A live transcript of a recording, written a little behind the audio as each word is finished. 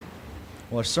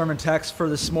Well, our sermon text for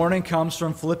this morning comes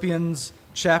from Philippians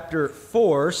chapter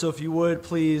 4, so if you would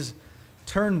please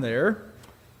turn there.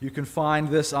 You can find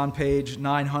this on page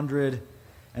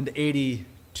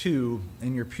 982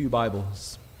 in your pew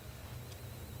Bibles.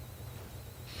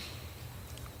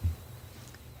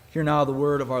 Hear now the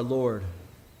word of our Lord.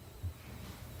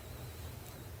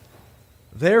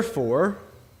 Therefore,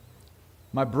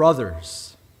 my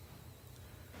brothers,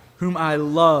 whom I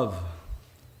love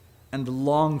and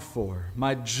long for,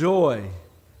 my joy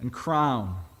and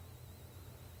crown,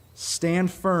 stand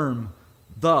firm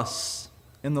thus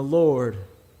in the Lord,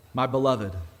 my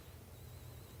beloved.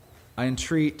 I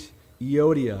entreat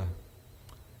Euodia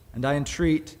and I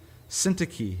entreat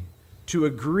Syntyche to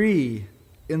agree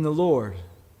in the Lord.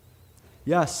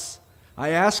 Yes, I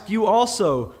ask you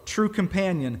also, true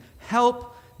companion,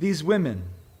 help these women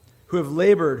who have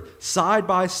labored side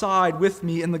by side with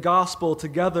me in the gospel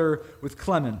together with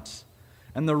Clement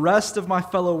and the rest of my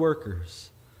fellow workers,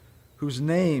 whose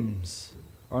names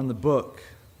are in the book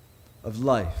of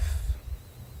life.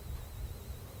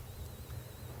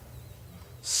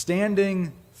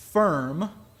 Standing firm,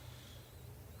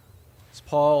 as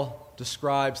Paul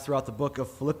describes throughout the book of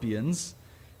Philippians,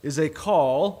 is a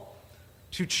call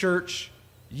to church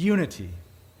unity,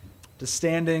 to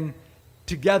standing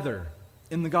together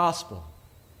in the gospel.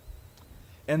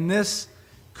 And this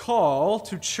call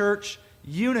to church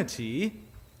unity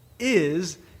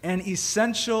is an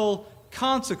essential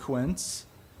consequence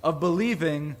of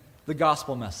believing the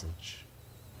gospel message.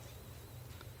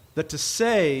 That to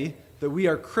say that we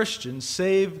are Christians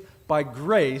saved by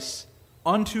grace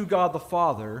unto God the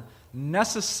Father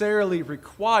necessarily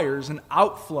requires an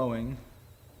outflowing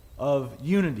of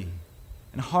unity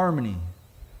and harmony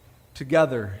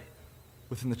together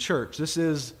within the church. This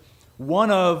is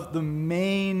one of the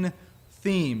main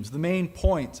themes, the main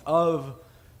points of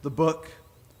the book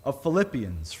of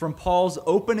Philippians. From Paul's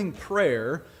opening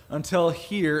prayer until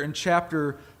here in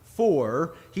chapter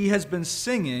 4, he has been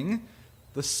singing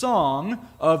the song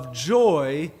of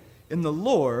joy in the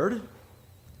Lord,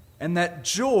 and that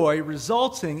joy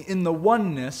resulting in the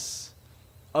oneness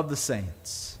of the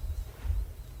saints.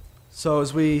 So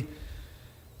as we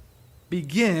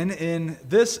begin in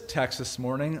this text this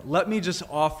morning, let me just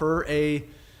offer a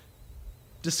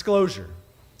disclosure.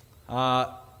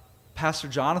 Pastor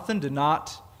Jonathan did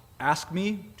not ask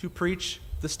me to preach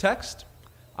this text.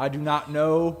 I do not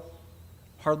know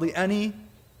hardly any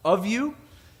of you,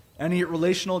 any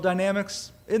relational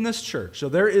dynamics in this church. So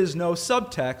there is no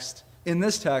subtext in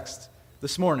this text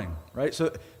this morning, right?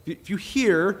 So if you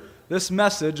hear this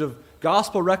message of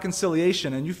gospel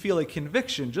reconciliation and you feel a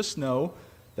conviction, just know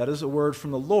that is a word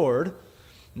from the Lord,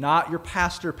 not your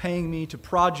pastor paying me to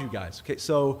prod you guys. Okay,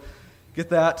 so get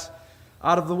that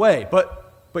out of the way.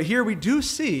 But here we do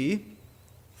see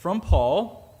from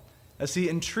Paul, as he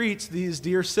entreats these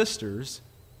dear sisters,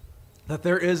 that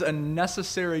there is a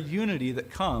necessary unity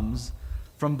that comes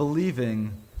from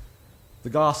believing the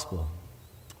gospel.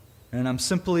 And I'm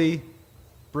simply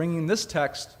bringing this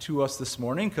text to us this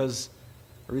morning because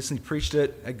I recently preached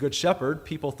it at Good Shepherd.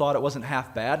 People thought it wasn't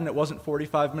half bad, and it wasn't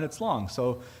 45 minutes long.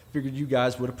 So I figured you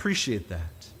guys would appreciate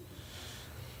that.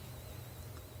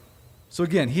 So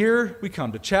again, here we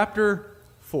come to chapter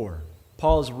 4.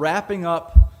 Paul is wrapping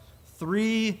up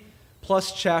 3+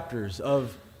 chapters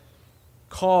of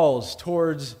calls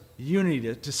towards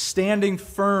unity, to standing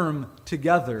firm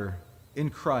together in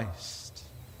Christ.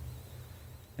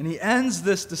 And he ends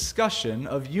this discussion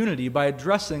of unity by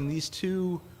addressing these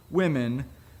two women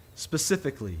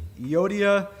specifically,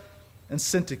 Euodia and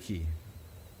Syntyche.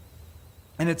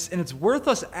 And it's worth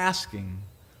us asking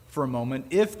for a moment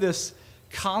if this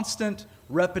constant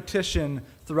repetition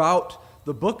throughout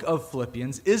the book of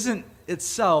Philippians isn't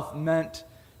itself meant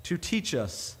to teach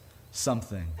us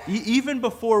something. Even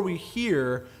before we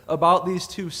hear about these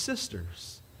two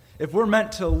sisters, if we're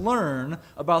meant to learn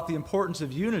about the importance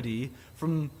of unity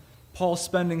from Paul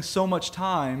spending so much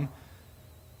time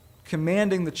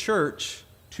commanding the church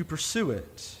to pursue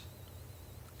it.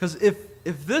 Because if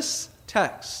this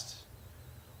text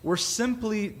were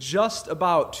simply just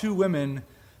about two women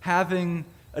having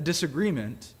a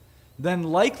disagreement, then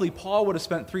likely Paul would have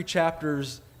spent 3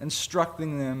 chapters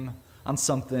instructing them on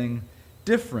something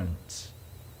different.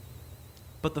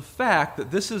 But the fact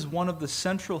that this is one of the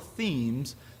central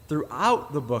themes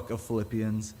throughout the book of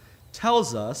Philippians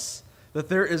tells us that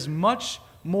there is much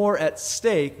more at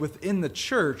stake within the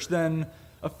church than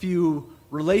a few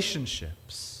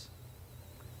relationships.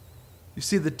 You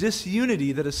see, the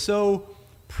disunity that is so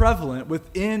prevalent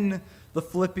within the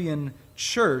Philippian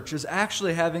church is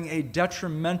actually having a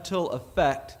detrimental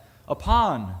effect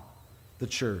upon the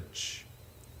church.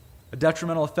 a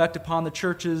detrimental effect upon the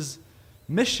church's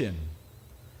mission,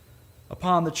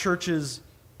 upon the church's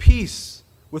peace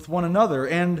with one another,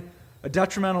 and a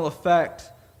detrimental effect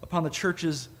upon the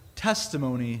church's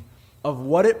testimony of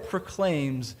what it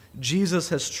proclaims Jesus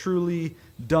has truly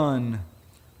done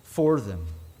for them.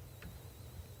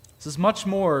 This is much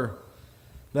more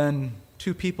than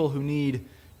two people who need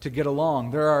to get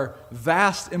along. There are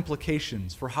vast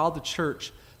implications for how the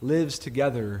church lives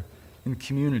together in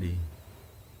community.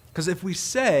 Because if we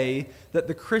say that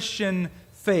the Christian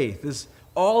faith is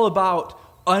all about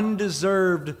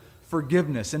undeserved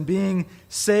forgiveness and being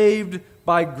saved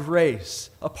by grace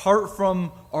apart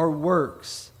from our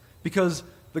works, because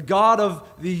the God of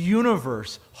the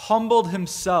universe humbled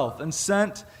himself and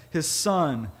sent his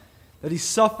Son, that he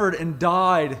suffered and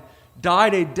died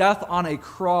a death on a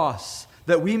cross,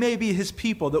 that we may be his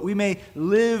people, that we may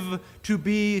live to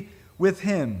be with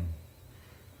him.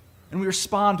 And we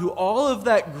respond to all of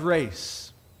that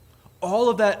grace, all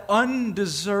of that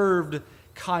undeserved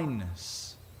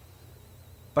kindness,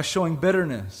 by showing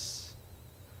bitterness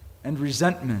and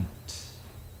resentment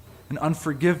and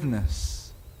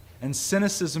unforgiveness and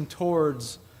cynicism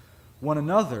towards one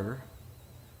another.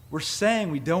 We're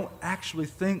saying we don't actually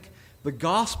think the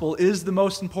gospel is the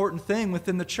most important thing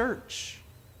within the church.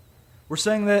 We're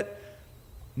saying that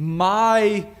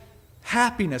my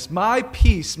happiness, my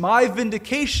peace, my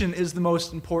vindication is the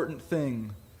most important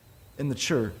thing in the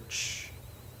church.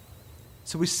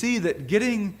 So we see that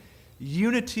getting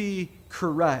unity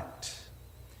correct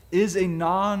is a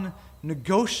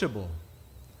non-negotiable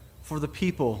for the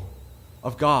people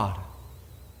of God,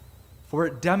 for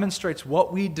it demonstrates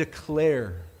what we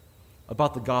declare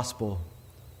about the gospel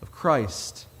of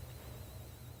Christ.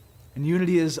 And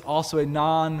unity is also a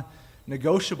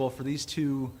non-negotiable for these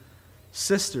two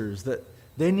sisters, that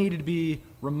they needed to be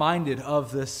reminded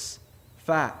of this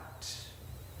fact.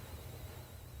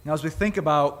 Now, as we think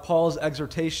about Paul's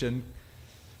exhortation,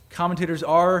 commentators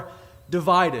are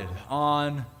divided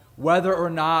on whether or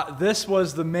not this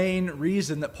was the main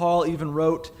reason that Paul even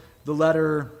wrote the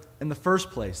letter in the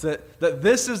first place, that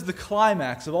this is the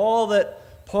climax of all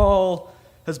that Paul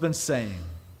has been saying,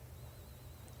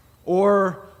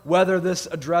 or whether this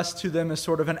address to them is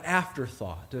sort of an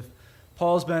afterthought. If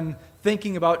Paul's been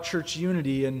thinking about church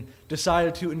unity and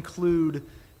decided to include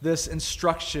this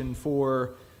instruction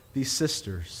for these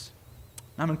sisters.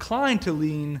 I'm inclined to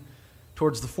lean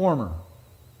towards the former,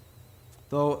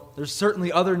 though there's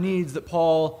certainly other needs that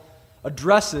Paul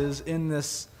addresses in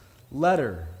this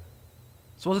letter.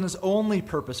 This wasn't his only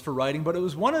purpose for writing, but it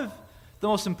was one of the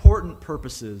most important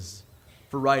purposes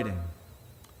for writing.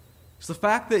 It's the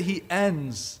fact that he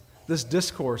ends this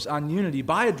discourse on unity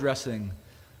by addressing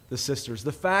the sisters,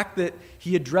 the fact that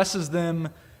he addresses them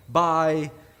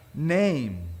by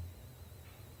name,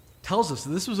 tells us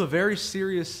that this was a very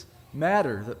serious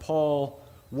matter that Paul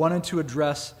wanted to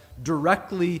address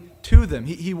directly to them.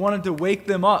 He wanted to wake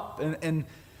them up and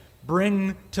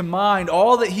bring to mind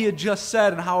all that he had just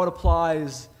said and how it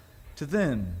applies to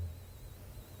them.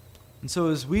 And so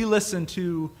as we listen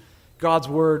to God's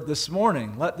word this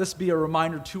morning, let this be a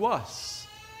reminder to us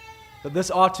that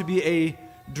this ought to be a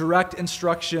direct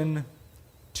instruction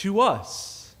to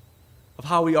us of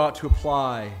how we ought to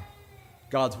apply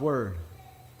God's word.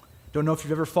 Don't know if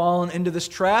you've ever fallen into this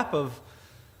trap of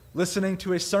listening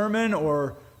to a sermon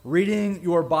or reading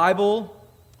your Bible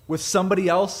with somebody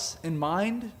else in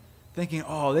mind, thinking,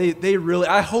 oh, they really,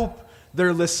 I hope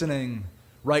they're listening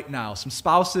right now. Some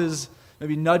spouses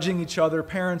maybe nudging each other,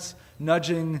 parents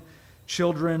nudging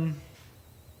children.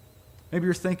 Maybe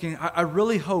you're thinking, I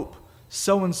really hope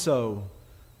so-and-so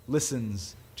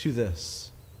listens to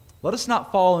this. Let us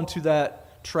not fall into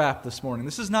that trap this morning.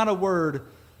 This is not a word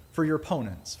for your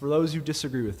opponents, for those you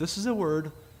disagree with. This is a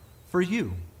word for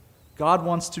you. God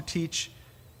wants to teach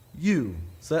you.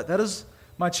 So that is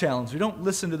my challenge. We don't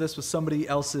listen to this with somebody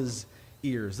else's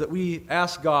ears, that we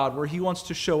ask God where he wants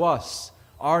to show us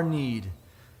our need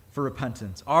for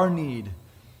repentance, our need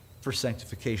for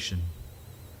sanctification.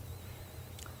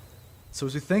 So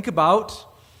as we think about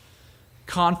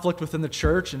conflict within the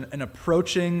church and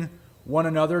approaching one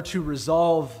another to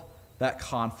resolve that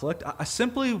conflict, I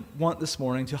simply want this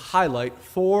morning to highlight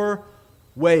 4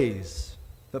 ways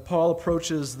that Paul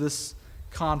approaches this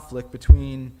conflict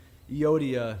between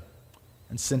Euodia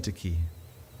and Syntyche.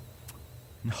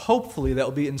 And hopefully that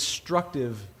will be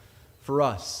instructive for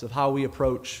us of how we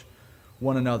approach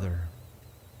one another.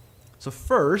 So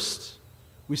first,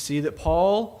 we see that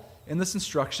Paul in this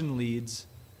instruction leads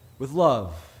with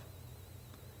love.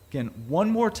 Again, one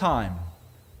more time,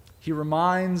 he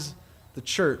reminds the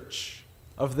church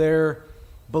of their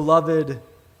beloved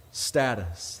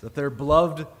status, that they're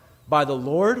beloved by the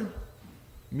Lord.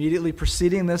 Immediately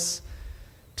preceding this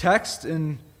text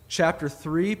in chapter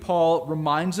 3, Paul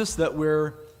reminds us that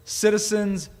we're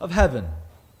citizens of heaven,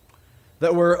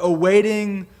 that we're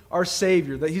awaiting our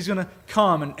Savior, that He's going to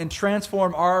come and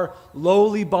transform our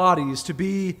lowly bodies to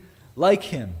be like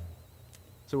Him.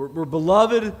 So we're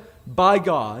beloved by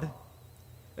God.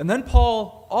 And then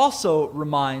Paul also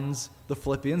reminds the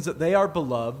Philippians that they are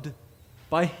beloved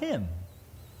by Him.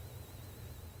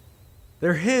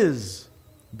 They're His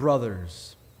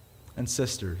brothers and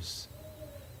sisters.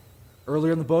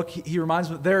 Earlier in the book, he reminds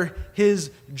them that they're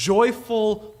His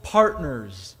joyful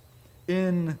partners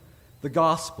in the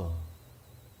gospel.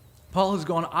 Paul has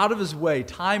gone out of his way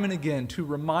time and again to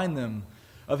remind them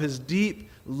of his deep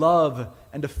love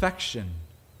and affection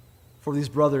for these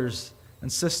brothers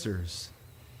and sisters.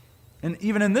 And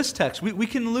even in this text, we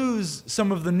can lose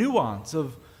some of the nuance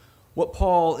of what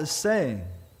Paul is saying.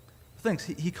 Thanks.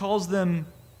 He calls them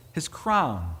his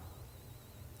crown,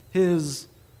 his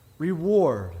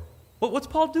reward. What's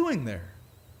Paul doing there?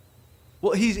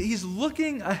 Well, he's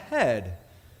looking ahead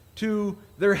to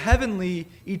their heavenly,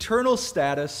 eternal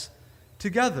status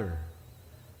together.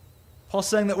 Paul's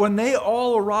saying that when they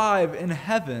all arrive in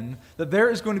heaven, that there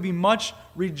is going to be much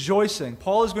rejoicing.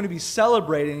 Paul is going to be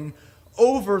celebrating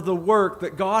over the work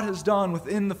that God has done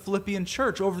within the Philippian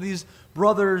church, over these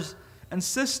brothers and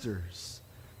sisters,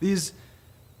 these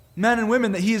men and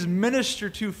women that he has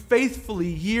ministered to faithfully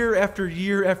year after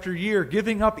year after year,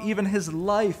 giving up even his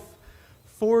life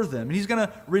for them. And he's going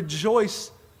to rejoice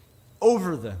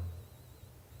over them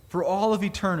for all of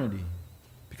eternity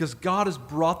because God has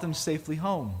brought them safely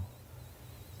home.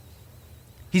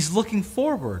 He's looking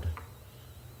forward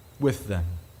with them.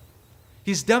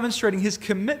 He's demonstrating his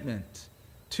commitment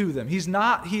to them. He's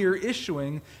not here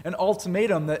issuing an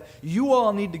ultimatum that you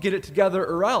all need to get it together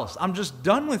or else. I'm just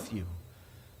done with you.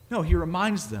 No, he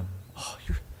reminds them, oh,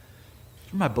 you're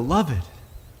my beloved.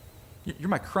 You're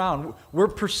my crown. We're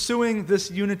pursuing this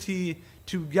unity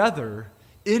together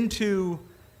into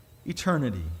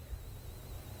eternity.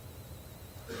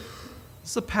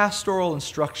 This is a pastoral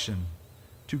instruction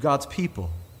to God's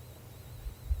people.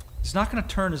 He's not going to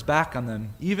turn his back on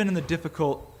them, even in the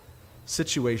difficult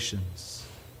situations.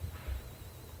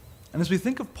 And as we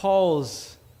think of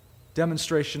Paul's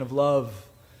demonstration of love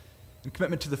and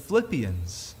commitment to the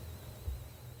Philippians,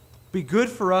 it'd be good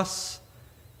for us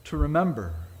to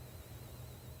remember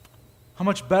how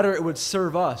much better it would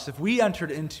serve us if we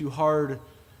entered into hard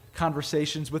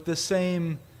conversations with the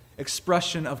same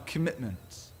expression of commitment,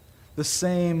 the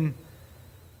same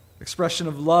expression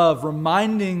of love,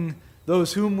 reminding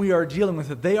those whom we are dealing with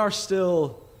that they are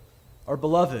still our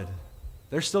beloved.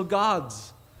 They're still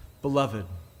God's beloved.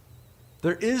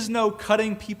 There is no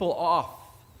cutting people off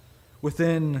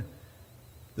within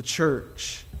the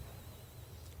church.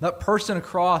 That person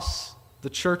across the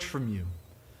church from you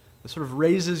that sort of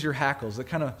raises your hackles, that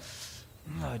kind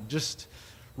of just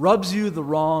rubs you the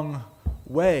wrong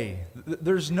way.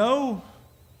 There's no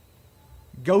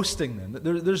ghosting them.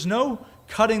 There's no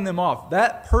cutting them off.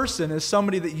 That person is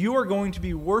somebody that you are going to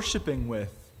be worshiping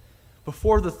with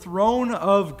before the throne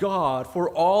of God for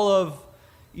all of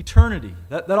eternity.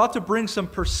 That ought to bring some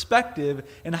perspective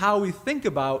in how we think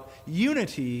about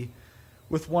unity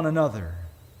with one another.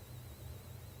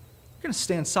 You're going to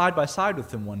stand side by side with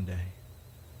them one day.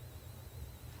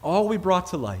 All we brought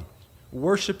to light,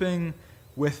 worshiping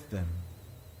with them.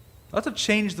 That ought to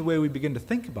change the way we begin to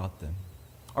think about them,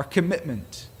 our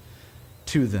commitment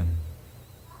to them.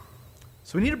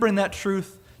 So we need to bring that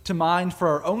truth to mind for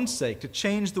our own sake, to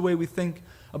change the way we think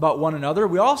about one another.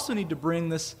 We also need to bring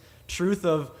this truth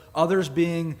of others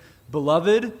being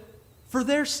beloved for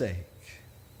their sake.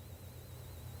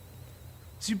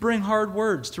 So you bring hard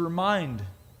words to remind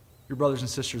your brothers and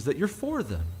sisters that you're for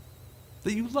them,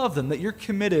 that you love them, that you're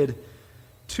committed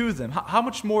to them. How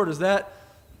much more does that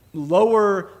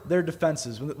lower their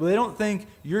defenses when they don't think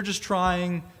you're just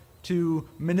trying to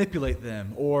manipulate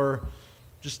them or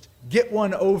just get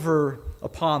one over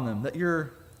upon them, that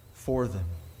you're for them?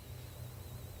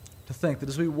 To think that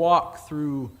as we walk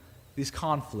through these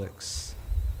conflicts,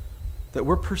 that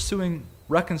we're pursuing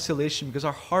reconciliation because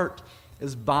our heart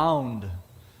is bound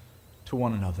to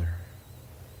one another.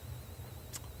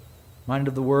 Reminded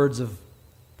of the words of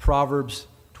Proverbs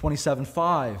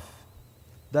 27:5,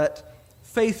 that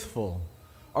faithful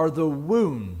are the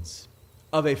wounds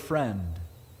of a friend,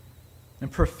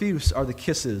 and profuse are the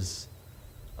kisses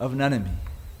of an enemy.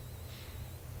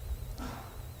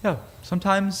 Yeah,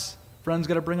 sometimes friends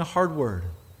got to bring a hard word.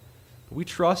 But we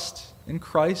trust in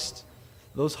Christ.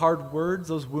 Those hard words,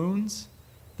 those wounds,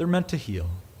 they're meant to heal.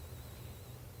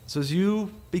 So as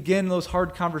you begin those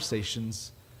hard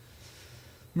conversations,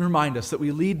 remind us that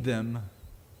we lead them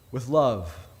with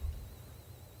love.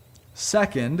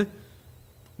 Second,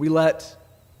 we let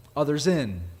others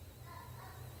in.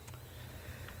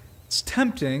 It's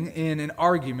tempting in an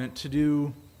argument to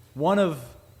do one of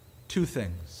two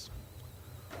things.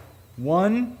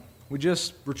 One, we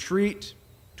just retreat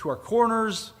to our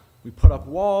corners, we put up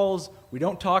walls, we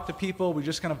don't talk to people, we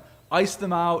just kind of ice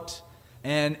them out,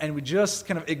 and we just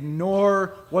kind of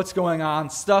ignore what's going on,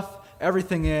 stuff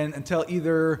everything in until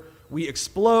either we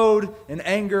explode in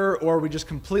anger or we just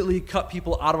completely cut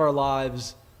people out of our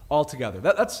lives altogether.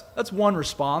 That's one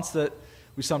response that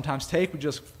we sometimes take. We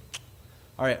just,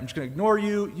 all right, I'm just going to ignore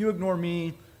you, you ignore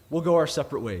me, we'll go our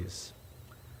separate ways.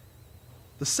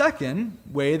 The second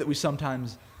way that we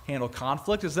sometimes handle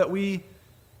conflict is that we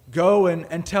go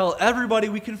and tell everybody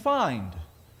we can find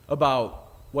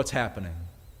about what's happening.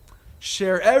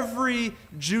 Share every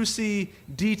juicy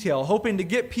detail, hoping to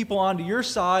get people onto your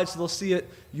side so they'll see it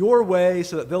your way,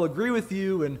 so that they'll agree with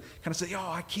you and kind of say,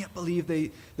 oh, I can't believe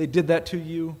they did that to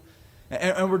you.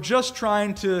 And we're just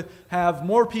trying to have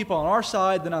more people on our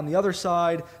side than on the other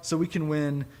side so we can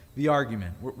win the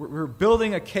argument. We're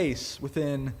building a case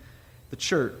within the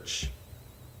church.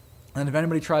 And if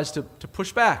anybody tries to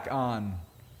push back on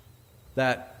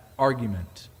that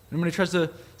argument, anybody tries to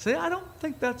say, I don't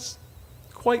think that's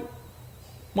quite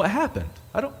what happened,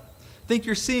 I don't think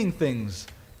you're seeing things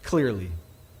clearly,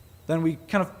 then we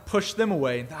kind of push them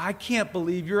away. I can't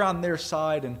believe you're on their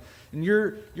side and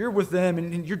you're with them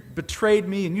and you betrayed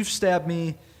me and you stabbed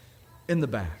me in the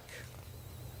back.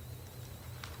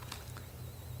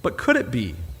 But could it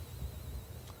be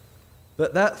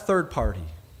that third party,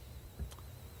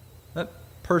 that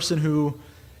person who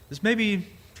is maybe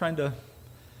trying to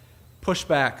push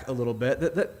back a little bit,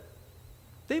 that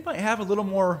they might have a little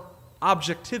more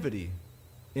objectivity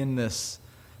in this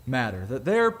matter, that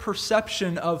their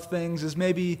perception of things is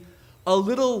maybe a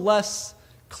little less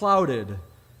clouded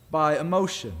by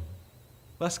emotion,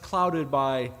 less clouded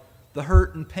by the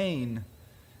hurt and pain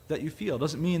that you feel?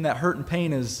 Doesn't mean that hurt and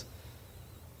pain is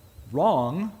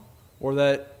wrong or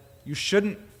that you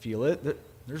shouldn't feel it, that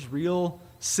there's real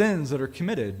sins that are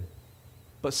committed.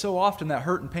 But so often that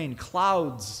hurt and pain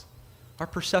clouds our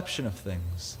perception of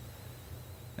things.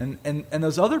 And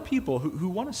those other people who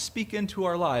want to speak into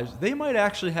our lives, they might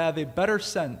actually have a better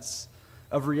sense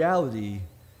of reality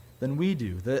than we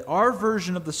do. That our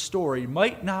version of the story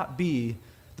might not be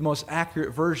the most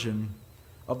accurate version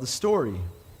of the story.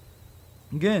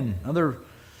 Again, another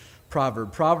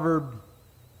proverb, Proverb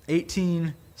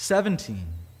 18:17.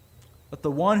 But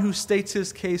the one who states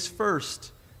his case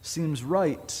first seems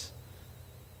right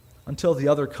until the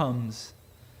other comes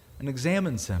and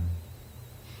examines him.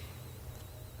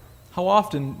 How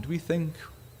often do we think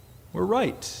we're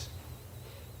right?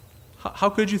 How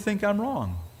could you think I'm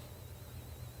wrong?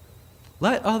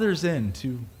 Let others in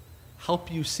to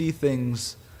help you see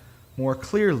things more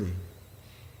clearly.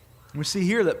 And we see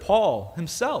here that Paul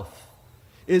himself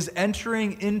is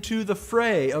entering into the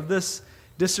fray of this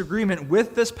disagreement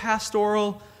with this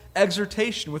pastoral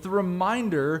exhortation, with a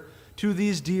reminder to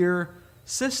these dear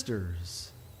sisters.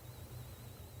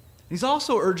 He's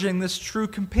also urging this true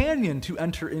companion to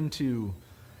enter into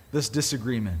this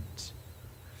disagreement.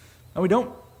 Now, we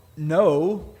don't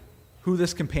know who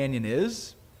this companion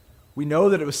is. We know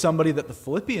that it was somebody that the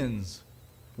Philippians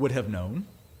would have known,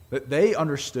 that they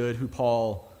understood who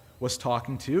Paul was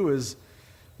talking to, is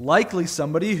likely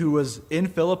somebody who was in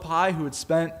Philippi, who had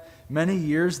spent many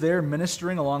years there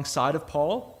ministering alongside of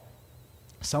Paul.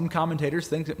 Some commentators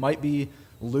think it might be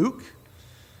Luke.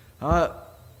 But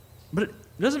it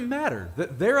doesn't matter,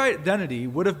 that their identity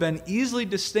would have been easily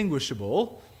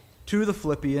distinguishable to the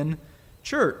Philippian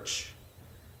church.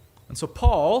 And so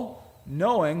Paul,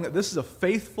 knowing that this is a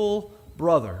faithful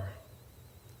brother,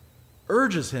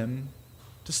 urges him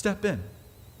to step in,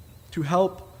 to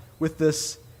help with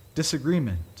this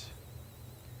disagreement.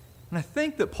 And I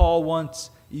think that Paul wants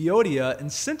Euodia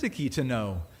and Syntyche to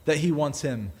know that he wants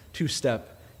him to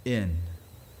step in.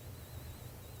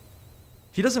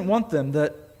 He doesn't want them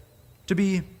to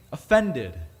be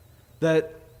offended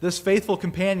that this faithful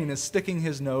companion is sticking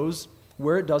his nose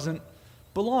where it doesn't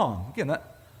belong. Again,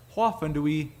 how often do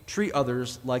we treat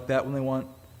others like that when they want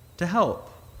to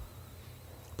help?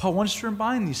 Paul wants to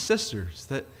remind these sisters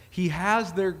that he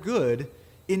has their good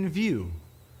in view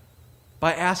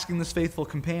by asking this faithful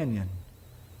companion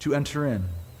to enter in.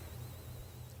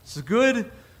 It's a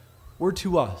good word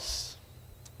to us.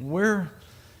 We're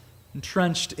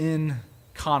entrenched in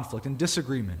conflict and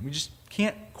disagreement. We just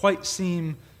can't quite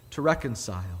seem to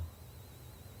reconcile.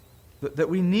 That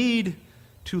we need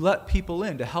to let people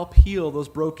in to help heal those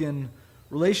broken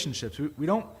relationships. We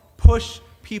don't push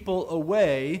people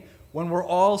away when we're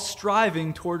all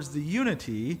striving towards the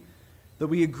unity that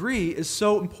we agree is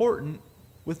so important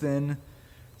within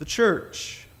the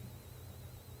church.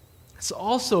 It's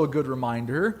also a good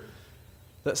reminder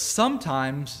that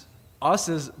sometimes us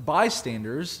as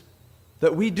bystanders,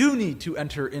 that we do need to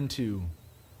enter into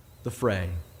the fray.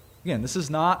 Again, this is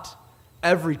not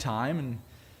every time and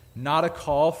not a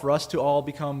call for us to all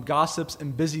become gossips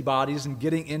and busybodies and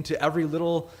getting into every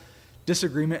little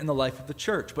disagreement in the life of the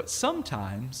church. But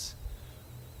sometimes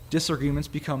disagreements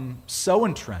become so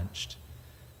entrenched,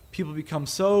 people become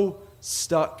so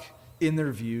stuck in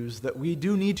their views that we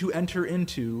do need to enter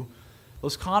into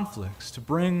those conflicts to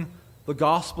bring the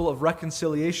gospel of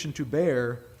reconciliation to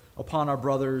bear upon our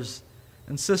brothers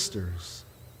and sisters.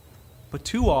 But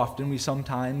too often we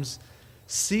sometimes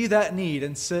see that need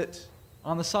and sit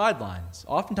on the sidelines,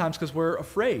 oftentimes because we're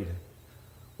afraid.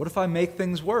 What if I make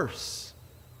things worse?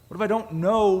 What if I don't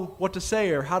know what to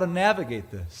say or how to navigate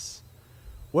this?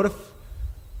 What if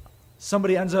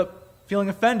somebody ends up feeling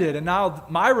offended and now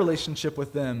my relationship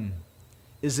with them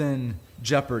is in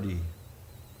jeopardy?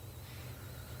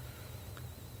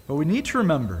 But we need to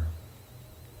remember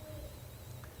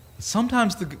that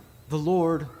sometimes the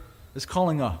Lord is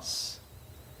calling us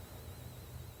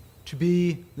to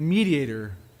be the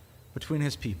mediator between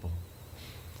his people,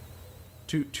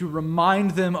 to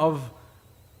remind them of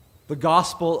the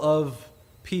gospel of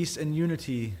peace and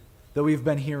unity that we've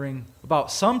been hearing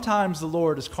about. Sometimes the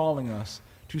Lord is calling us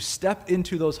to step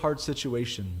into those hard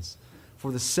situations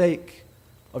for the sake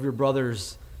of your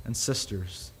brothers and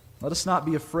sisters. Let us not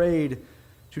be afraid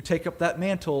to take up that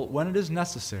mantle when it is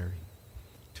necessary,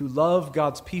 to love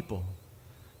God's people,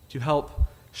 to help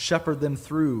shepherd them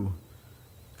through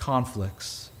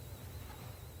conflicts.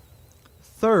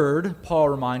 Third, Paul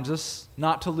reminds us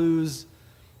not to lose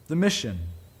the mission.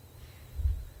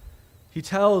 He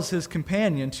tells his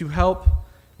companion to help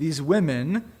these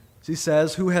women, he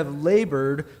says, who have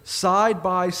labored side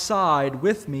by side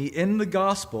with me in the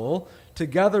gospel,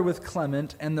 together with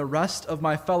Clement and the rest of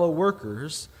my fellow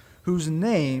workers, whose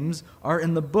names are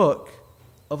in the book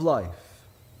of life.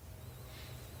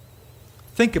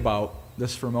 Think about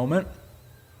this for a moment.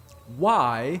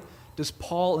 Why does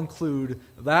Paul include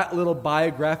that little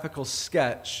biographical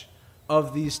sketch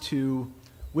of these two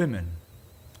women?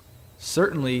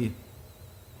 Certainly,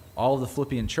 all of the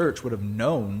Philippian church would have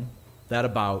known that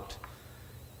about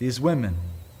these women.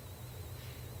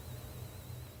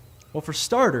 Well, for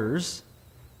starters,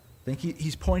 I think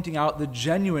he's pointing out the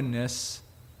genuineness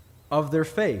of their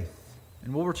faith.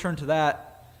 And we'll return to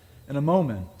that in a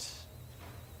moment.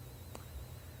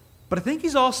 But I think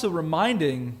he's also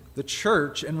reminding the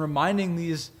church and reminding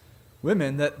these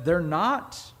women that they're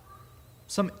not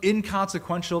some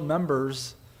inconsequential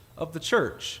members of the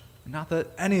church. Not that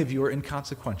any of you are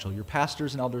inconsequential. Your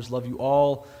pastors and elders love you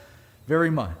all very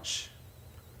much.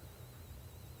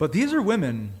 But these are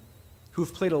women who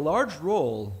have played a large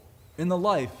role in the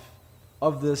life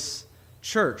of this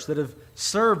church, that have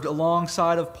served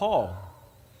alongside of Paul.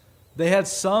 They had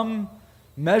some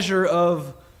measure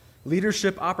of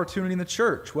leadership opportunity in the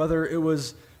church, whether it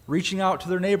was reaching out to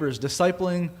their neighbors,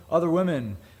 discipling other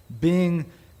women, being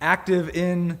active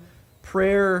in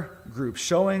prayer groups,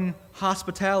 showing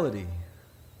hospitality.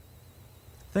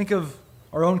 Think of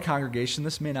our own congregation.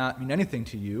 This may not mean anything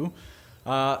to you,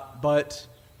 but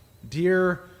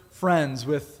dear friends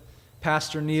with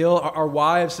Pastor Neil, our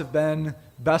wives have been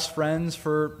best friends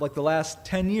for like the last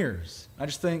 10 years. I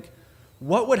just think,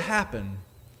 what would happen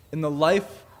in the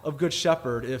life of Good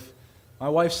Shepherd if my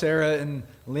wife Sarah and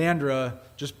Leandra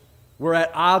just were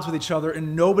at odds with each other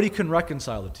and nobody can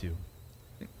reconcile the two?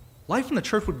 Life in the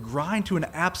church would grind to an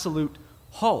absolute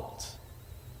halt.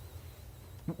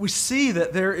 We see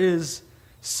that there is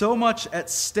so much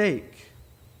at stake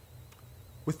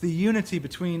with the unity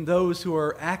between those who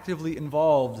are actively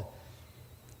involved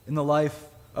in the life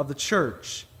of the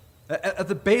church. At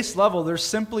the base level, there's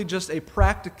simply just a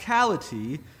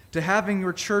practicality to having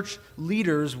your church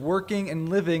leaders working and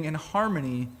living in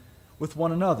harmony with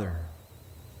one another.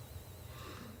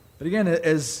 But again,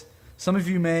 as some of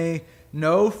you may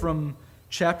know from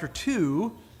chapter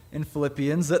 2 in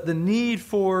Philippians, that the need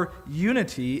for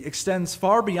unity extends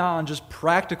far beyond just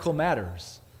practical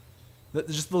matters. That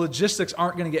just the logistics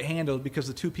aren't going to get handled because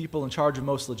the two people in charge of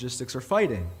most logistics are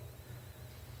fighting.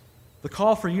 The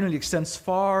call for unity extends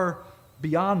far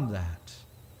beyond that.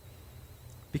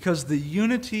 Because the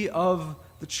unity of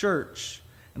the church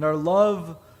and our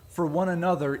love for one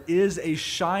another is a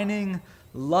shining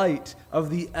light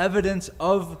of the evidence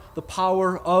of the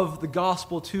power of the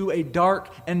gospel to a dark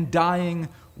and dying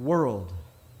world.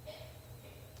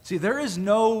 See, there is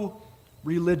no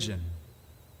religion.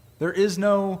 There is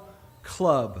no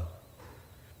club,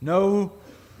 no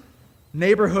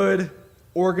neighborhood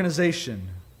organization,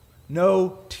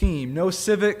 no team, no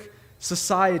civic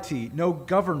society, no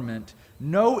government,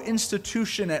 no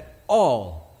institution at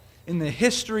all in the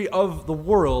history of the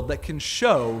world that can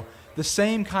show the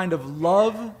same kind of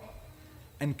love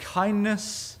and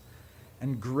kindness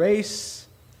and grace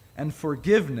and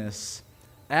forgiveness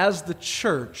as the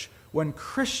church when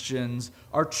Christians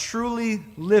are truly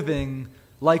living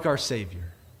like our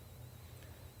Savior.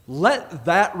 Let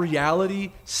that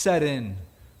reality set in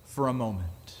for a moment.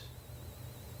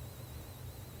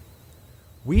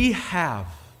 We have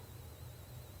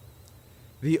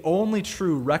the only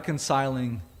true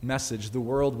reconciling message the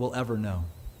world will ever know.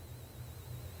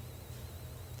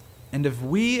 And if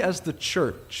we as the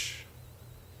church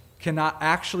cannot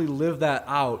actually live that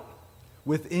out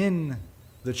within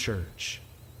the church,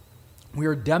 we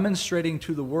are demonstrating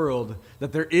to the world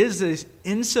that there is an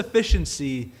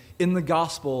insufficiency in the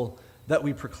gospel that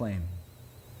we proclaim.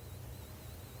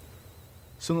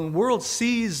 So when the world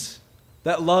sees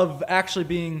that love actually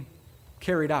being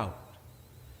carried out,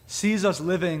 sees us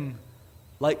living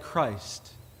like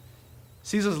Christ,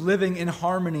 sees us living in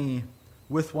harmony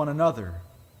with one another,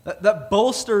 that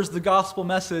bolsters the gospel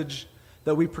message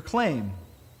that we proclaim.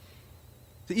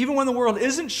 So even when the world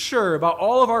isn't sure about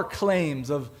all of our claims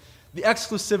of the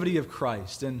exclusivity of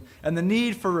Christ and the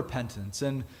need for repentance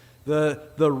and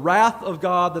the wrath of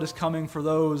God that is coming for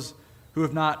those who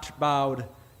have not bowed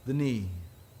the knee,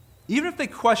 even if they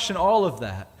question all of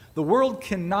that, the world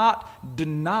cannot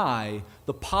deny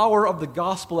the power of the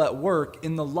gospel at work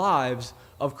in the lives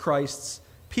of Christ's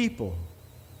people.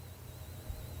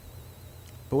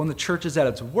 But when the church is at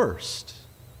its worst,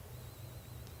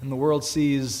 and the world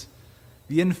sees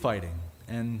the infighting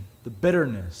and the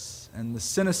bitterness and the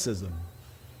cynicism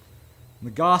and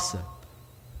the gossip,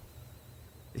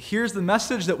 it hears the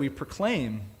message that we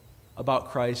proclaim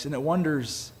about Christ and it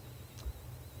wonders,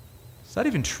 is that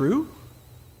even true?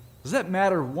 Does that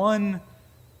matter one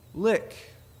lick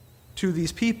to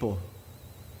these people?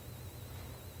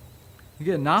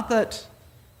 Again, not that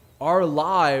our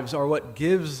lives are what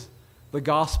gives the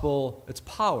gospel its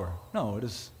power. No, it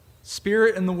is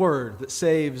Spirit and the Word that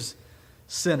saves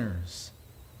sinners.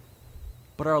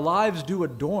 But our lives do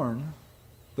adorn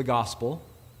the gospel.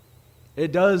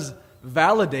 It does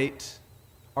validate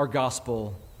our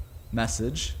gospel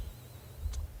message.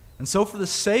 And so for the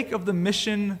sake of the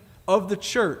mission of the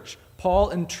church,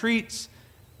 Paul entreats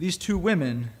these two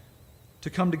women to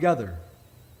come together.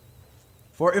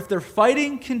 For if their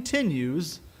fighting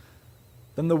continues,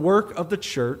 then the work of the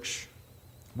church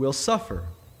will suffer,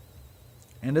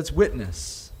 and its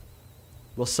witness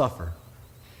will suffer.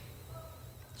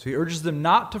 So he urges them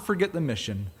not to forget the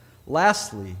mission.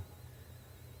 Lastly,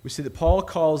 we see that Paul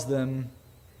calls them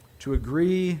to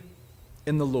agree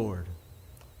in the Lord,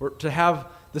 or to have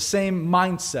the same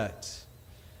mindset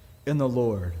in the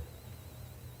Lord.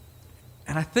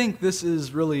 And I think this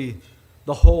is really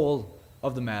the whole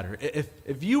of the matter.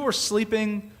 If you were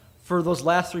sleeping for those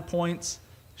last 3 points,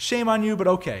 shame on you, but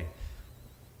okay.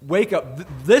 Wake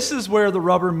up. This is where the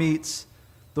rubber meets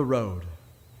the road.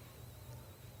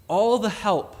 All the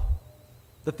help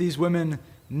that these women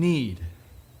need,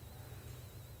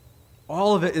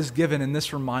 all of it is given in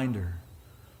this reminder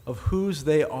of whose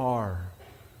they are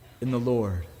in the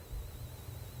Lord.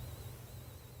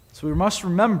 So we must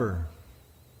remember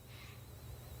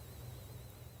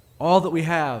all that we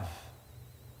have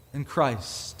in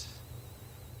Christ.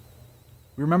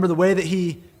 We remember the way that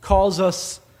He calls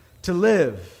us to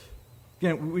live.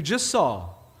 Again, we just saw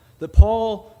that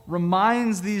Paul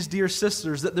reminds these dear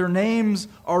sisters that their names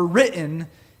are written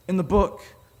in the book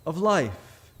of life.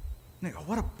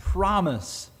 What a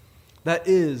promise that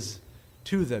is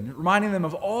to them, reminding them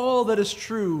of all that is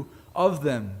true of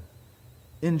them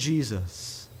in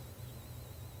Jesus.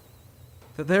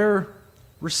 That they're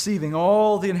receiving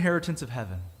all the inheritance of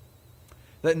heaven,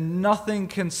 that nothing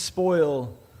can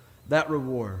spoil that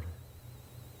reward.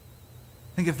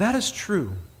 I think if that is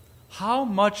true, how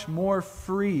much more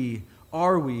free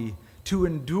are we to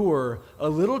endure a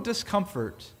little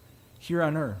discomfort here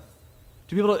on earth?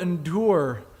 To be able to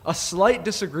endure a slight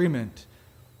disagreement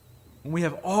when we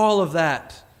have all of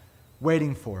that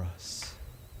waiting for us.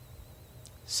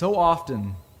 So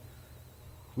often,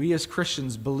 we as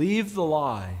Christians believe the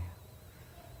lie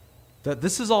that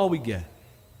this is all we get.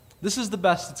 This is the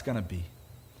best it's going to be.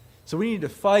 So we need to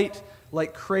fight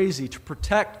like crazy to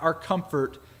protect our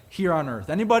comfort here on earth.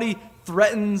 Anybody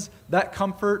threatens that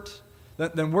comfort,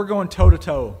 then we're going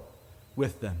toe-to-toe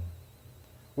with them.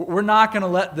 We're not going to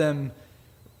let them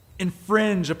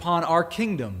infringe upon our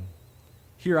kingdom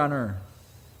here on earth.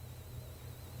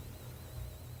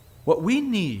 What we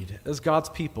need as God's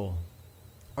people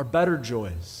are better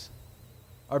joys,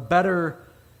 are better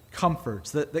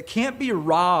comforts that can't be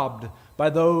robbed by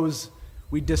those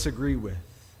we disagree with.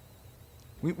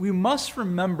 We must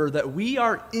remember that we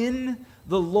are in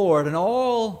the Lord and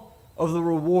all of the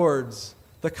rewards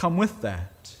that come with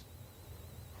that.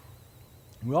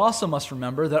 We also must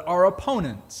remember that our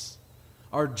opponents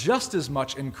are just as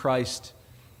much in Christ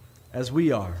as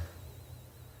we are.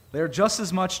 They are just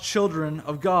as much children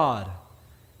of God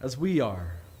as we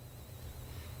are.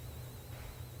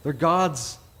 They're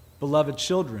God's beloved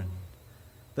children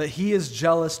that He is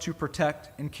jealous to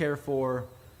protect and care for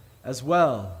as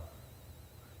well.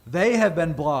 They have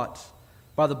been bought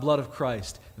by the blood of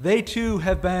Christ. They too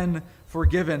have been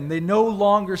forgiven. They no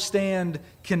longer stand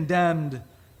condemned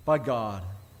by God.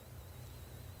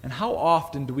 And how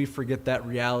often do we forget that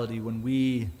reality when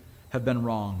we have been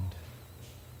wronged?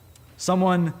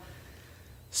 Someone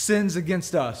sins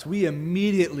against us, we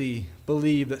immediately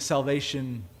believe that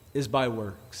salvation is by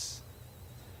works.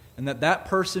 And that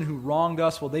person who wronged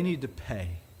us, well, they need to pay.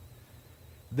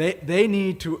 They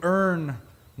need to earn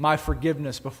my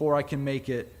forgiveness before I can make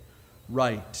it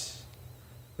right.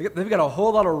 They've got a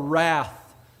whole lot of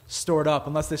wrath stored up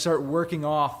unless they start working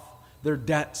off their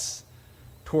debts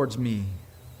towards me.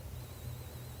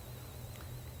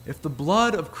 If the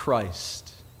blood of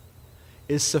Christ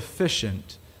is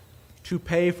sufficient to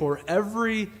pay for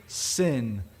every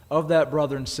sin of that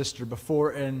brother and sister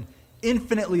before an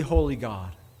infinitely holy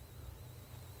God,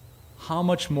 how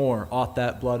much more ought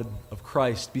that blood of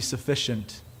Christ be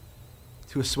sufficient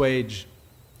to assuage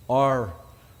our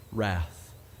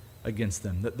wrath against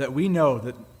them? That we know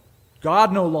that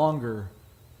God no longer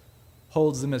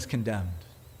holds them as condemned.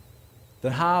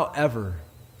 Then how ever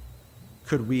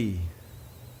could we?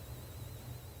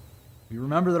 We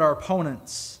remember that our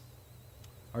opponents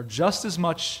are just as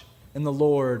much in the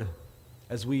Lord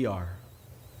as we are.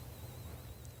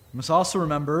 We must also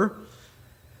remember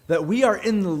that we are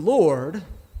in the Lord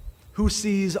who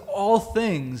sees all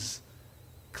things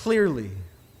clearly.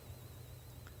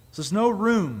 So there's no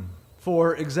room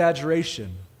for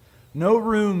exaggeration, no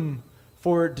room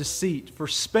for deceit, for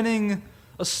spinning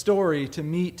a story to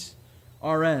meet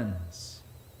our ends.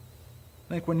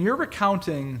 I think when you're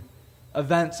recounting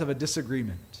events of a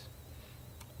disagreement,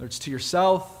 whether it's to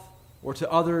yourself or to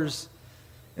others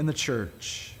in the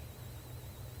church,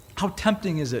 how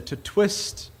tempting is it to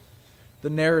twist the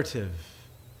narrative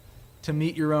to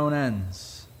meet your own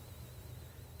ends,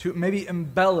 to maybe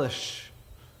embellish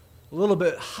a little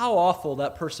bit how awful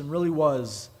that person really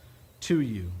was to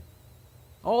you,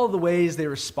 all of the ways they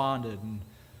responded, and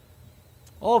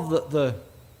all of the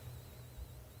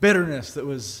bitterness that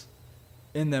was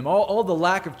in them, all the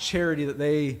lack of charity that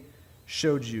they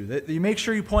showed you. That you make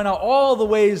sure you point out all the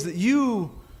ways that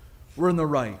you were in the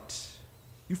right.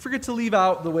 You forget to leave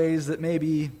out the ways that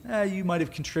maybe you might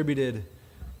have contributed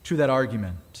to that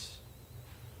argument.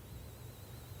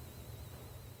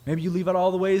 Maybe you leave out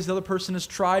all the ways the other person has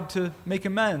tried to make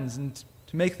amends and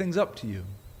to make things up to you.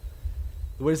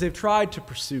 The ways they've tried to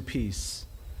pursue peace.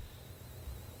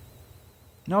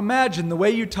 Now imagine the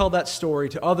way you tell that story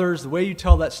to others, the way you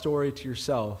tell that story to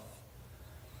yourself.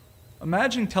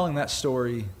 Imagine telling that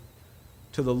story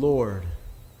to the Lord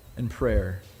in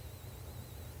prayer.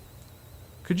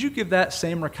 Could you give that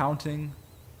same recounting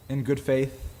in good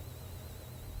faith?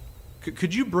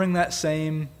 Could you bring that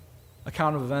same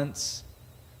account of events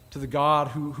to the God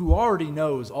who already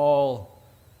knows all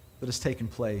that has taken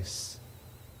place,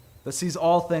 that sees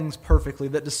all things perfectly,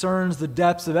 that discerns the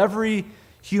depths of every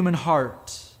human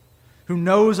heart, who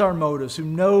knows our motives, who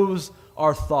knows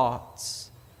our thoughts?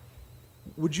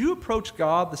 Would you approach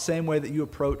God the same way that you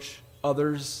approach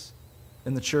others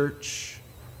in the church?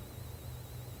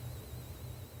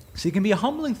 See, it can be a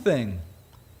humbling thing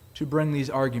to bring these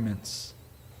arguments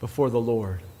before the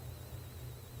Lord,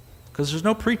 because there's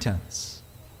no pretense.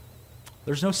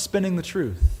 There's no spinning the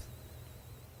truth.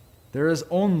 There is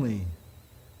only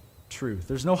truth.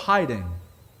 There's no hiding.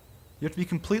 You have to be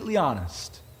completely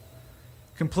honest,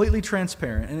 completely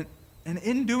transparent. And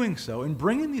in doing so, in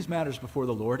bringing these matters before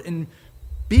the Lord, in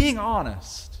being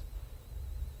honest,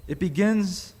 it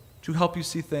begins to help you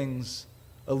see things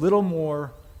a little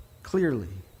more clearly.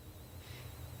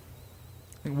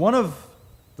 I think one of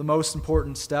the most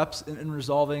important steps in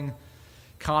resolving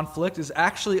conflict is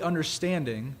actually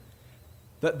understanding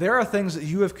that there are things that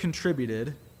you have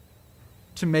contributed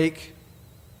to make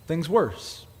things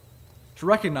worse. To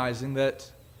recognizing that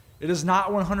it is not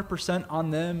 100% on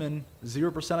them and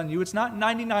 0% on you. It's not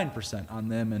 99% on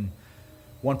them and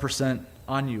 1%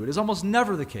 on you. It is almost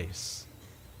never the case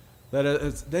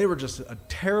that they were just a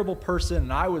terrible person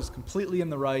and I was completely in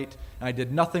the right and I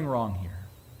did nothing wrong here.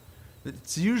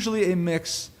 It's usually a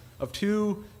mix of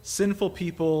two sinful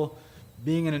people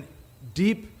being in a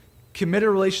deep, committed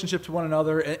relationship to one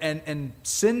another, and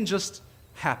sin just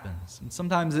happens. And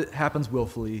sometimes it happens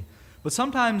willfully, but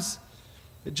sometimes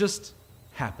it just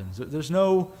happens. There's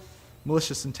no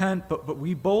malicious intent, but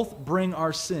we both bring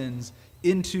our sins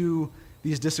into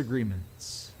these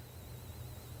disagreements.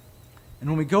 And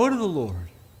when we go to the Lord,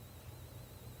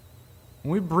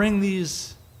 when we bring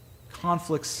these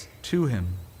conflicts to Him,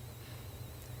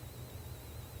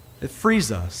 it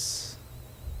frees us.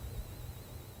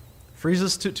 It frees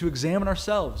us to examine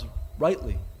ourselves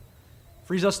rightly. It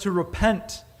frees us to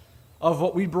repent of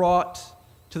what we brought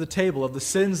to the table, of the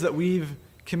sins that we've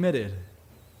committed.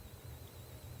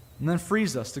 And then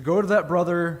frees us to go to that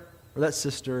brother or that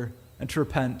sister and to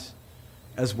repent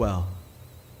as well.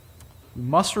 We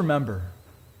must remember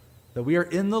that we are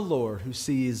in the Lord who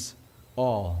sees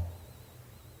all.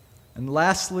 And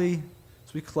lastly,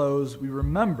 as we close, we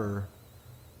remember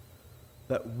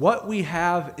that what we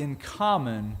have in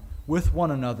common with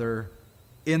one another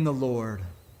in the Lord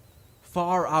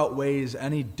far outweighs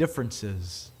any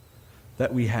differences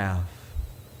that we have.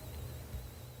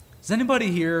 Is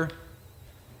anybody here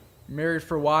married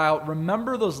for a while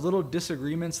remember those little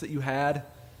disagreements that you had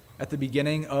at the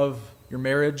beginning of your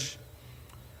marriage?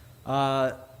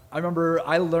 I remember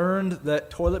I learned that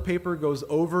toilet paper goes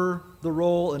over the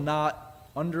roll and not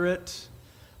under it.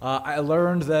 I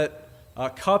learned that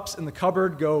cups in the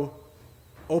cupboard go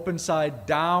open side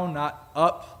down, not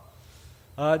up.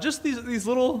 Just these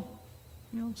little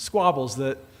squabbles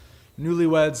that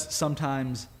newlyweds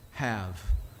sometimes have.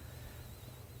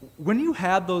 When you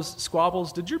had those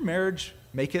squabbles, did your marriage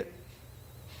make it?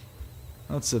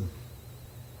 That's a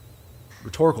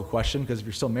rhetorical question, because if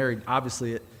you're still married,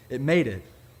 obviously it made it.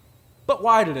 But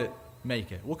why did it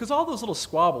make it? Well, because all those little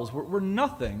squabbles were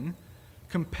nothing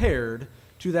compared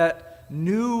to that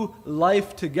new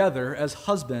life together as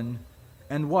husband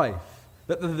and wife.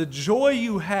 That the joy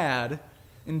you had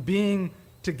in being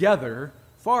together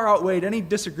far outweighed any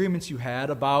disagreements you had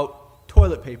about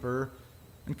toilet paper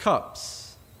and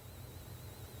cups.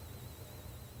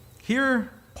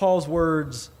 Hear Paul's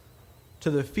words to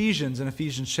the Ephesians in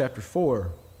Ephesians chapter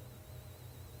 4.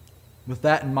 With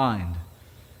that in mind,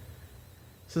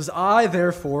 it says, I,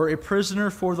 therefore, a prisoner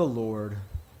for the Lord,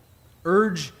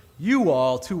 urge you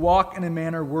all to walk in a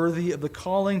manner worthy of the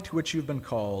calling to which you've been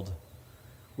called,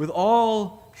 with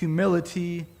all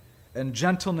humility and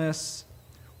gentleness,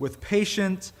 with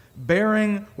patience,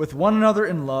 bearing with one another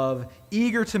in love,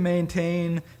 eager to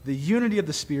maintain the unity of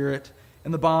the Spirit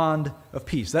and the bond of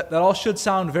peace. That all should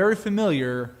sound very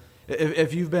familiar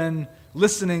if you've been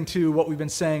listening to what we've been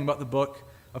saying about the book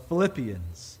of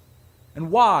Philippians. And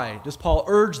why does Paul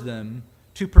urge them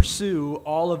to pursue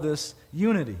all of this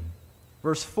unity?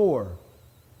 Verse 4,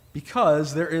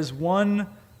 because there is one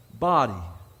body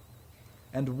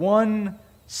and one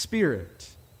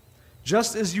Spirit,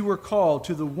 just as you were called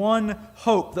to the one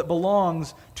hope that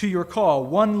belongs to your call,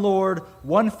 one Lord,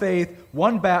 one faith,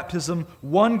 one baptism,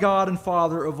 one God and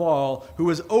Father of all, who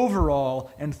is over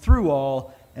all and through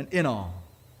all and in all.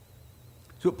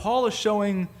 So what Paul is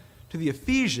showing to the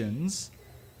Ephesians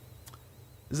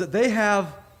is that they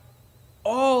have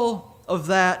all of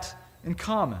that in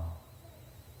common.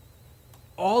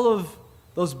 All of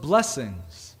those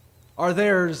blessings are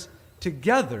theirs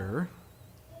together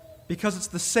because it's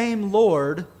the same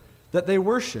Lord that they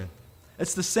worship.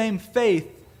 It's the same faith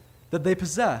that they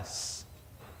possess.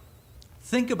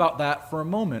 Think about that for a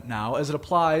moment now as it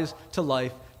applies to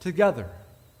life together.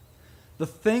 The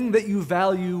thing that you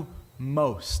value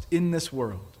most in this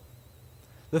world,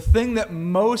 the thing that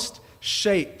most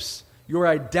shapes your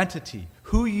identity,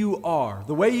 who you are,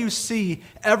 the way you see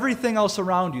everything else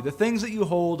around you, the things that you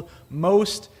hold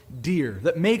most dear,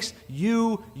 that makes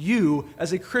you you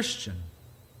as a Christian.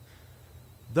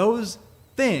 Those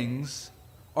things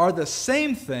are the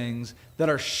same things that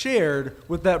are shared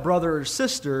with that brother or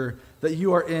sister that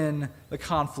you are in the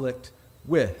conflict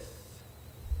with.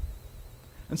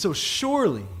 And so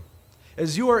surely,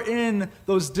 as you are in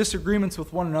those disagreements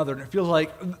with one another, and it feels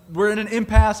like we're in an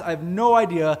impasse, I have no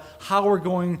idea how we're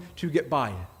going to get by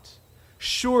it.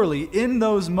 Surely, in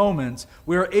those moments,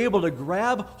 we are able to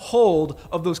grab hold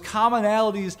of those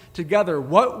commonalities together,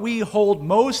 what we hold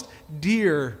most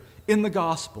dear in the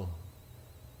gospel.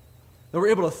 That we're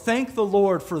able to thank the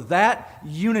Lord for that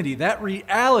unity, that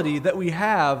reality that we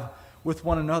have with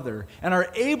one another, and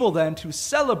are able then to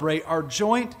celebrate our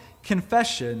joint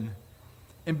confession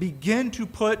and begin to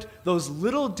put those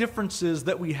little differences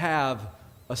that we have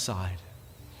aside.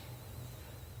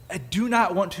 I do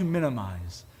not want to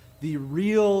minimize the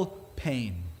real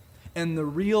pain and the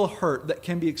real hurt that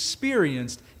can be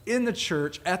experienced in the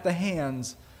church at the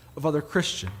hands of other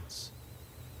Christians.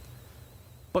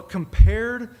 But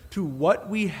compared to what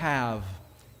we have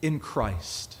in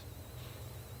Christ,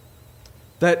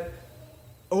 that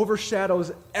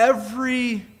overshadows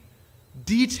every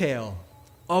detail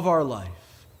of our life,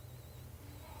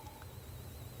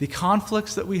 the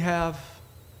conflicts that we have,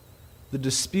 the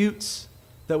disputes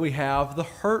that we have, the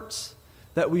hurts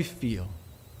that we feel,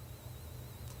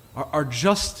 are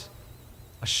just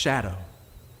a shadow.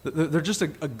 They're just a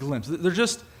glimpse. They're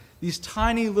just these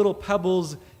tiny little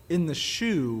pebbles in the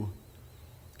shoe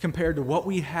compared to what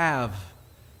we have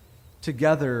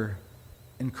together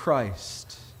in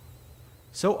Christ.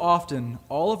 So often,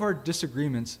 all of our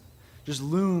disagreements just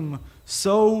loom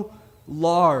so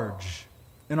large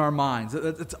in our minds.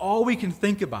 That's all we can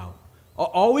think about.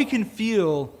 All we can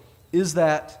feel is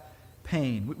that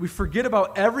pain. We forget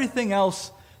about everything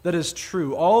else that is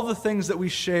true, all the things that we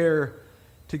share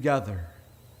together.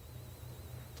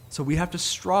 So we have to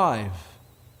strive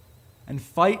and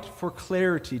fight for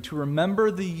clarity, to remember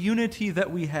the unity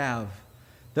that we have,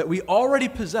 that we already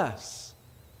possess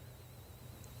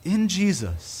in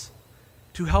Jesus,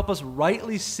 to help us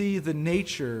rightly see the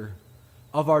nature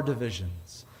of our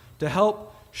divisions, to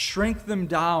help shrink them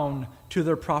down to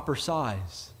their proper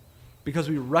size, because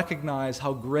we recognize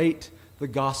how great the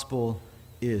gospel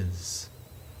is.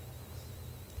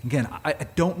 Again, I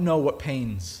don't know what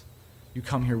pains you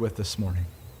come here with this morning.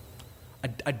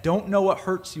 I don't know what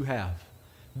hurts you have.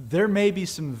 There may be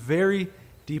some very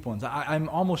deep ones. I'm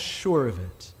almost sure of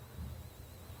it.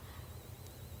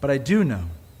 But I do know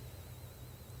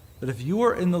that if you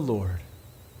are in the Lord,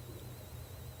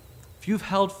 if you've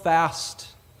held fast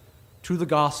to the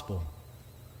gospel,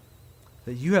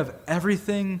 that you have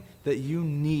everything that you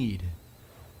need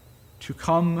to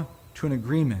come to an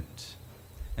agreement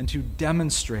and to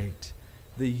demonstrate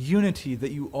the unity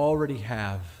that you already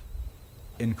have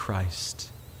in Christ.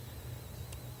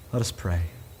 Let us pray.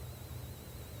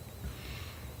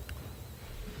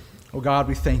 Oh God,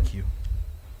 we thank you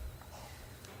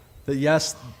that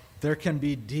yes, there can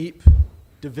be deep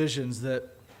divisions that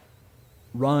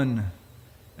run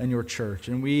in your church,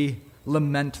 and we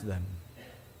lament them.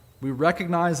 We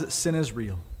recognize that sin is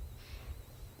real.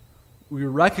 We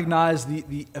recognize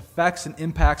the effects and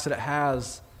impacts that it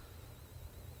has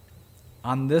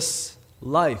on this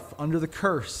life under the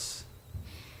curse.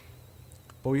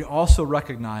 But we also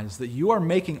recognize that you are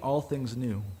making all things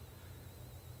new.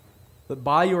 That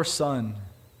by your Son,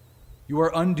 you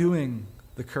are undoing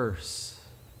the curse.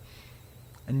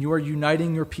 And you are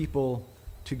uniting your people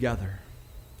together.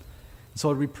 And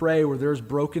so we pray where there is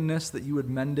brokenness, that you would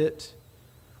mend it.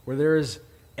 Where there is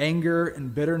anger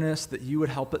and bitterness, that you would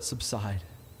help it subside.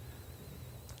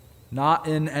 Not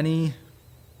in any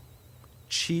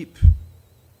cheap,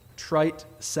 trite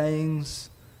sayings,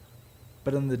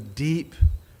 but in the deep,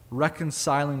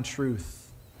 reconciling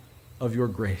truth of your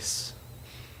grace.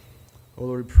 Oh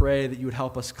Lord, we pray that you would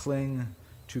help us cling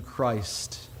to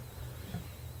Christ,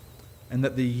 and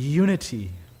that the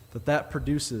unity that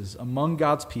produces among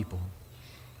God's people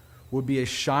would be a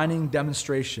shining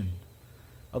demonstration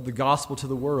of the gospel to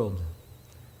the world,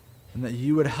 and that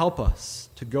you would help us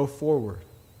to go forward,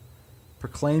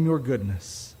 proclaim your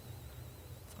goodness,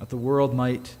 that the world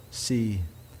might see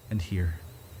and hear.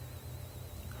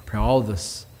 I pray all of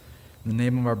this in the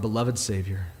name of our beloved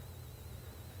Savior.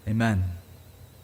 Amen.